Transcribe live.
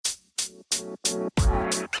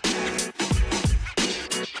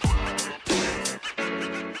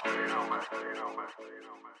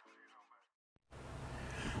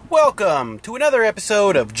Welcome to another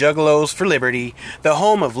episode of Juggalos for Liberty, the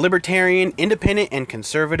home of libertarian, independent, and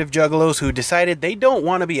conservative juggalos who decided they don't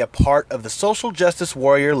want to be a part of the social justice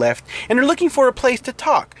warrior left and are looking for a place to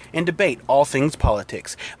talk and debate all things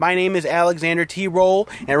politics. My name is Alexander T. Roll,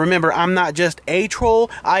 and remember, I'm not just a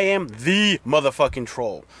troll, I am the motherfucking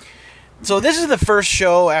troll. So this is the first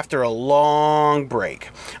show after a long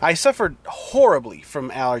break. I suffered horribly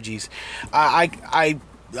from allergies. I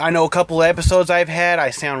know a couple of episodes I've had,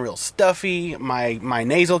 I sound real stuffy, my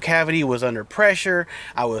nasal cavity was under pressure,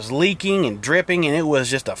 I was leaking and dripping, and it was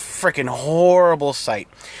just a freaking horrible sight.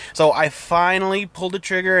 So I finally pulled the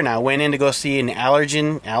trigger, and I went in to go see an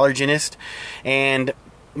allergenist, and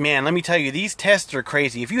man, let me tell you, these tests are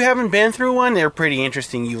crazy. If you haven't been through one, they're pretty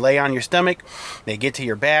interesting. You lay on your stomach, they get to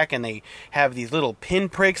your back, and they have these little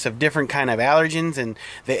pinpricks of different kind of allergens, and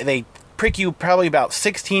they prick you probably about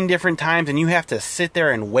 16 different times, and you have to sit there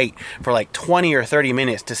and wait for like 20 or 30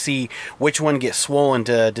 minutes to see which one gets swollen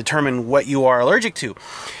to determine what you are allergic to.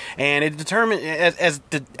 And it determined, as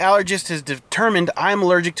the allergist has determined, I'm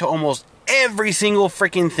allergic to almost every single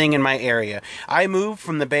freaking thing in my area. I moved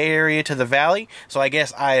from the Bay Area to the Valley, so I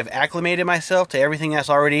guess I've acclimated myself to everything that's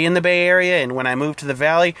already in the Bay Area, and when I moved to the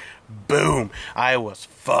Valley, boom, I was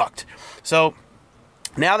fucked. So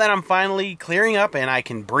now that I'm finally clearing up and I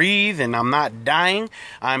can breathe and I'm not dying,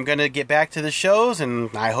 I'm going to get back to the shows,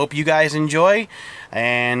 and I hope you guys enjoy,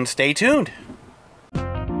 and stay tuned.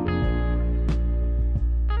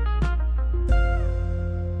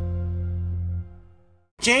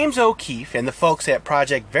 James O'Keefe and the folks at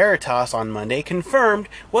Project Veritas on Monday confirmed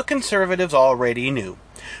what conservatives already knew.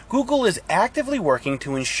 Google is actively working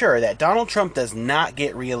to ensure that Donald Trump does not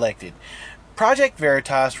get reelected. Project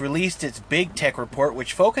Veritas released its Big Tech report,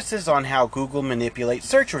 which focuses on how Google manipulates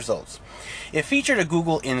search results. It featured a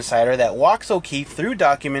Google insider that walks O'Keefe through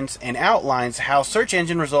documents and outlines how search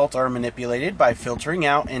engine results are manipulated by filtering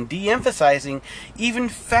out and de-emphasizing even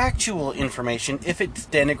factual information if it's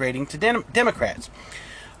denigrating to Democrats.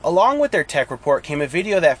 Along with their tech report came a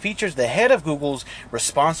video that features the head of Google's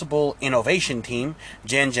responsible innovation team,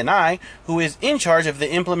 Jen Janai, who is in charge of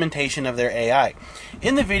the implementation of their AI.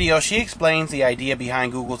 In the video, she explains the idea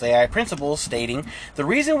behind Google's AI principles, stating, "The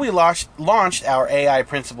reason we launched our AI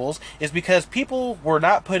principles is because people were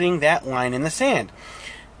not putting that line in the sand.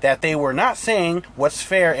 That they were not saying what's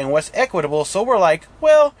fair and what's equitable, so we're like,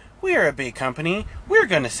 well, we are a big company, we're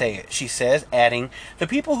going to say it," she says, adding, "The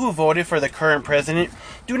people who voted for the current president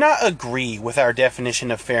do not agree with our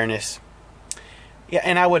definition of fairness." Yeah,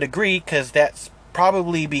 and I would agree, because that's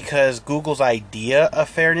probably because Google's idea of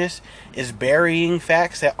fairness is burying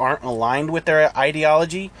facts that aren't aligned with their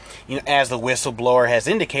ideology, as the whistleblower has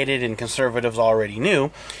indicated and conservatives already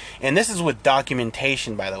knew. And this is with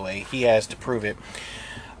documentation, by the way. He has to prove it.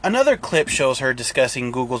 Another clip shows her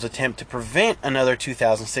discussing Google's attempt to prevent another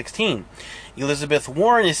 2016. Elizabeth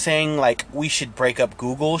Warren is saying, we should break up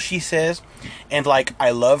Google, she says. And, I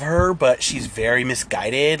love her, but she's very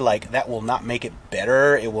misguided. That will not make it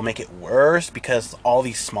better. It will make it worse, because all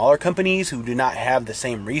these smaller companies who do not have the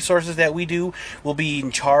same resources that we do will be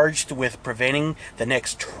charged with preventing the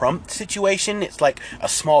next Trump situation. It's like a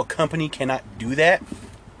small company cannot do that.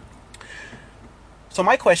 So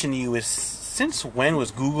my question to you is, since when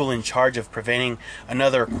was Google in charge of preventing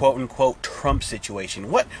another quote-unquote Trump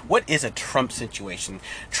situation? What is a Trump situation?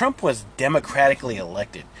 Trump was democratically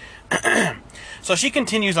elected. So she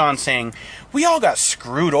continues on saying, "We all got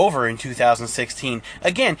screwed over in 2016.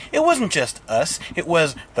 Again, it wasn't just us. It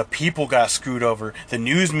was the people got screwed over. The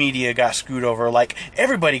news media got screwed over.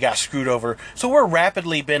 Everybody got screwed over. So we're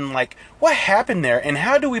rapidly been what happened there? And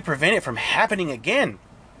how do we prevent it from happening again?"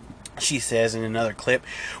 She says in another clip,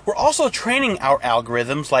 "We're also training our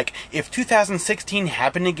algorithms. If 2016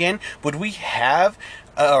 happened again, would the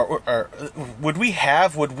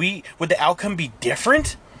outcome be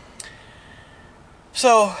different?"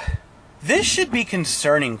 So, this should be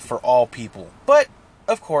concerning for all people, but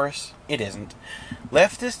of course, it isn't.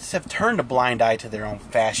 Leftists have turned a blind eye to their own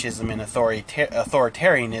fascism and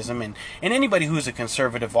authoritarianism, and anybody who's a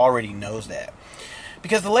conservative already knows that.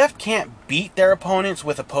 Because the left can't beat their opponents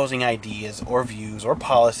with opposing ideas or views or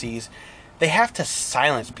policies, they have to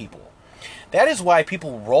silence people. That is why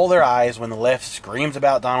people roll their eyes when the left screams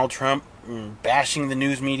about Donald Trump, bashing the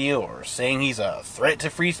news media, or saying he's a threat to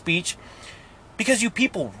free speech. Because you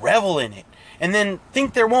people revel in it, and then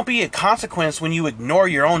think there won't be a consequence when you ignore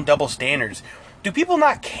your own double standards. Do people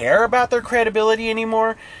not care about their credibility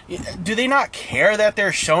anymore? Do they not care that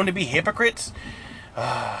they're shown to be hypocrites?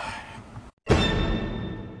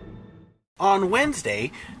 On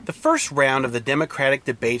Wednesday, the first round of the Democratic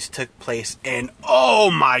debates took place, and oh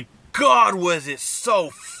my God, was it so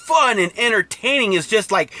fun and entertaining! It's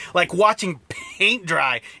just like watching paint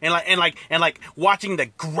dry and like watching the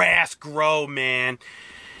grass grow, man.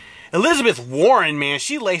 Elizabeth Warren, man,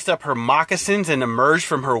 she laced up her moccasins and emerged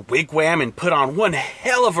from her wigwam and put on one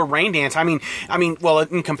hell of a rain dance. I mean, well,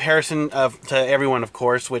 in comparison to everyone, of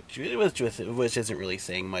course, which isn't really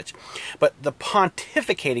saying much, but the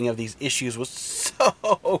pontificating of these issues was so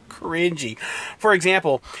cringy. For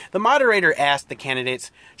example, the moderator asked the candidates,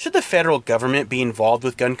 should the federal government be involved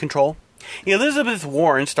with gun control? Elizabeth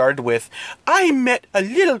Warren started with, I met a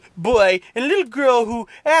little boy and a little girl who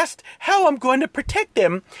asked how I'm going to protect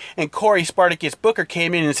them. And Cory Spartacus Booker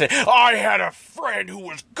came in and said, I had a friend who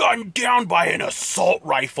was gunned down by an assault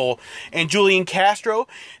rifle. And Julian Castro,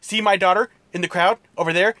 see my daughter in the crowd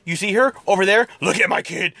over there? You see her over there? Look at my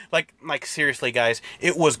kid. Like seriously, guys,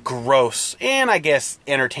 it was gross and I guess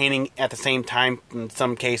entertaining at the same time in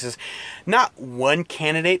some cases. Not one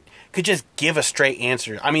candidate could just give a straight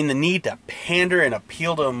answer. I mean, the need to pander and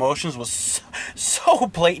appeal to emotions was so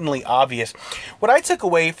blatantly obvious. What I took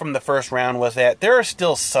away from the first round was that there are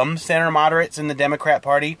still some center moderates in the Democrat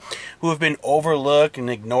Party who have been overlooked and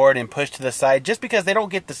ignored and pushed to the side just because they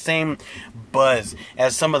don't get the same buzz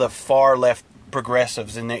as some of the far left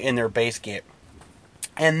progressives in their base get.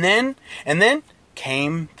 And then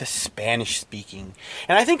came the Spanish speaking.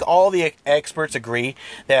 And I think all the experts agree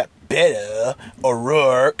that Beto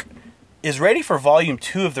O'Rourke is ready for volume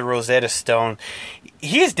 2 of the Rosetta Stone.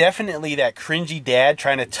 He is definitely that cringy dad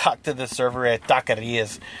trying to talk to the server at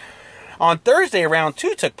taquerias. On Thursday, round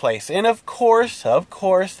 2 took place, and of course,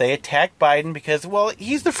 they attacked Biden because, well,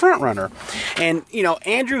 he's the front runner. And, you know,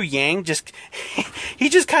 Andrew Yang he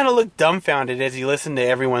just kind of looked dumbfounded as he listened to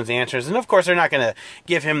everyone's answers. And of course, they're not going to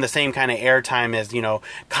give him the same kind of airtime as, you know,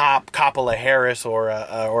 Kamala Harris or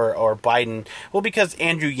Biden. Well, because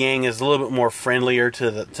Andrew Yang is a little bit more friendlier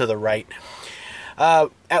to the right.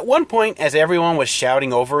 At one point, as everyone was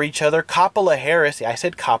shouting over each other, Kamala Harris, I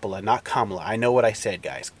said Kamala, not Kamala. I know what I said,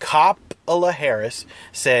 guys. Kamala Harris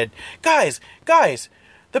said, guys,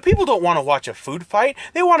 the people don't want to watch a food fight.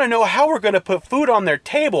 They want to know how we're going to put food on their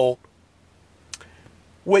table,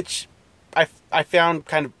 which I found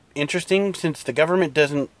kind of interesting since the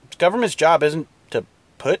government's job isn't to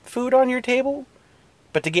put food on your table,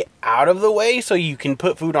 but to get out of the way so you can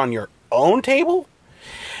put food on your own table.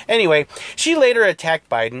 Anyway, she later attacked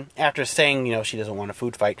Biden after saying, you know, she doesn't want a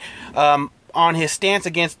food fight, on his stance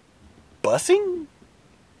against busing.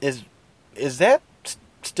 Is that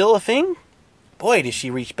still a thing? Boy, did she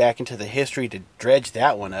reach back into the history to dredge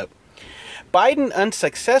that one up. Biden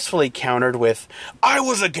unsuccessfully countered with, I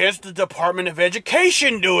was against the Department of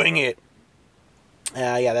Education doing it.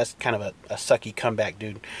 Yeah, that's kind of a sucky comeback,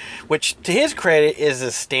 dude. Which, to his credit, is a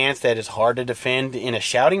stance that is hard to defend in a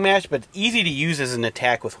shouting match, but easy to use as an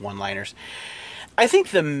attack with one-liners. I think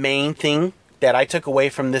the main thing that I took away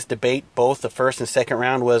from this debate, both the first and second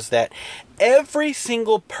round, was that every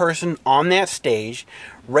single person on that stage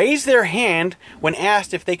raised their hand when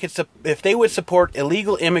asked if they would support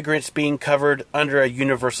illegal immigrants being covered under a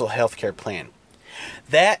universal health care plan.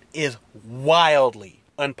 That is wildly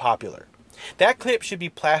unpopular. That clip should be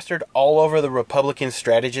plastered all over the Republican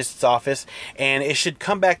strategist's office, and it should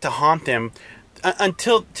come back to haunt them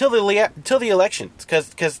until the elections.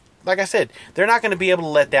 Because, like I said, they're not going to be able to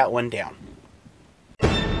let that one down.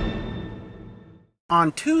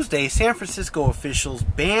 On Tuesday, San Francisco officials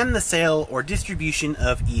banned the sale or distribution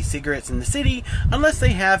of e-cigarettes in the city unless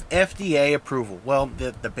they have FDA approval. Well,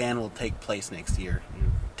 the ban will take place next year,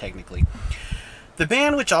 technically. The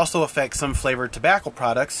ban, which also affects some flavored tobacco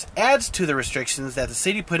products, adds to the restrictions that the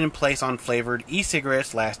city put in place on flavored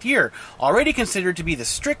e-cigarettes last year, already considered to be the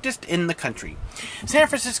strictest in the country. San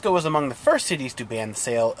Francisco was among the first cities to ban the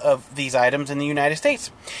sale of these items in the United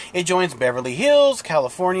States. It joins Beverly Hills,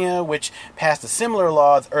 California, which passed a similar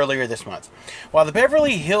law earlier this month. While the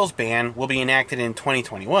Beverly Hills ban will be enacted in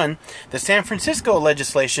 2021, the San Francisco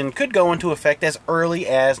legislation could go into effect as early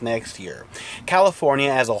as next year.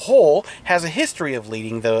 California as a whole has a history of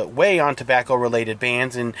leading the way on tobacco-related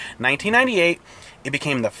bans. In 1998, it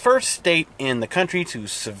became the first state in the country to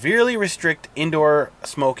severely restrict indoor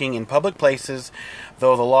smoking in public places,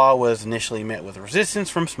 though the law was initially met with resistance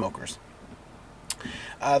from smokers.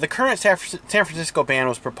 The current San Francisco ban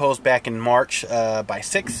was proposed back in March by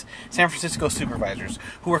 6 San Francisco supervisors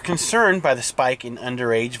who were concerned by the spike in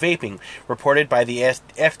underage vaping, reported by the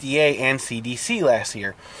FDA and CDC last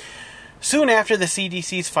year. Soon after the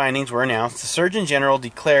CDC's findings were announced, the Surgeon General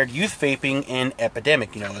declared youth vaping an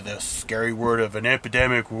epidemic. You know, the scary word of an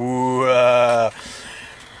epidemic.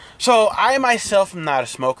 So I myself am not a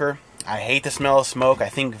smoker. I hate the smell of smoke. I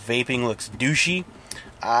think vaping looks douchey.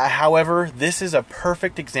 However, this is a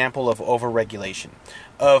perfect example of overregulation.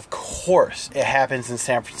 Of course, it happens in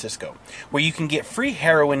San Francisco, where you can get free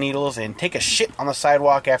heroin needles and take a shit on the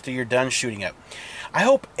sidewalk after you're done shooting up. I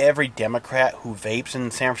hope every Democrat who vapes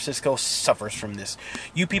in San Francisco suffers from this.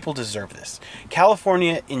 You people deserve this.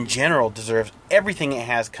 California, in general, deserves everything it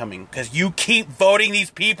has coming, because you keep voting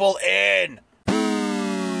these people in!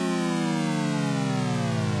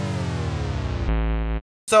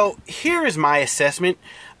 So here is my assessment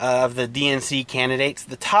of the DNC candidates.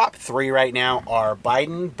 The top three right now are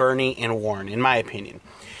Biden, Bernie, and Warren, in my opinion.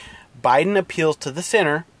 Biden appeals to the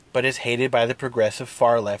center, but is hated by the progressive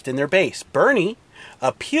far left in their base. Bernie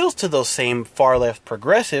appeals to those same far left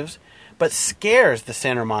progressives, but scares the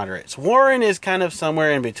center moderates. Warren is kind of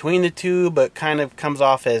somewhere in between the two, but kind of comes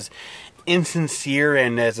off as insincere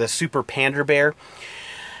and as a super pander bear.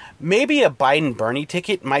 Maybe a Biden-Bernie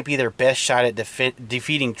ticket might be their best shot at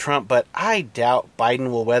defeating Trump, but I doubt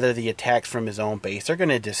Biden will weather the attacks from his own base. They're going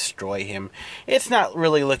to destroy him. It's not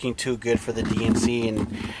really looking too good for the DNC,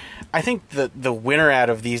 and I think the winner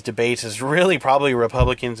out of these debates is really probably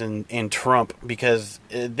Republicans and Trump, because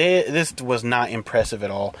this was not impressive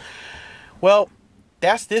at all. Well,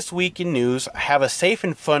 that's this week in news. Have a safe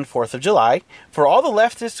and fun 4th of July. For all the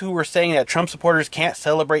leftists who were saying that Trump supporters can't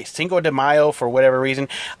celebrate Cinco de Mayo for whatever reason,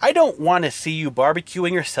 I don't want to see you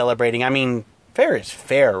barbecuing or celebrating. I mean, fair is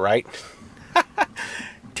fair, right?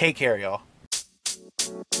 Take care, y'all.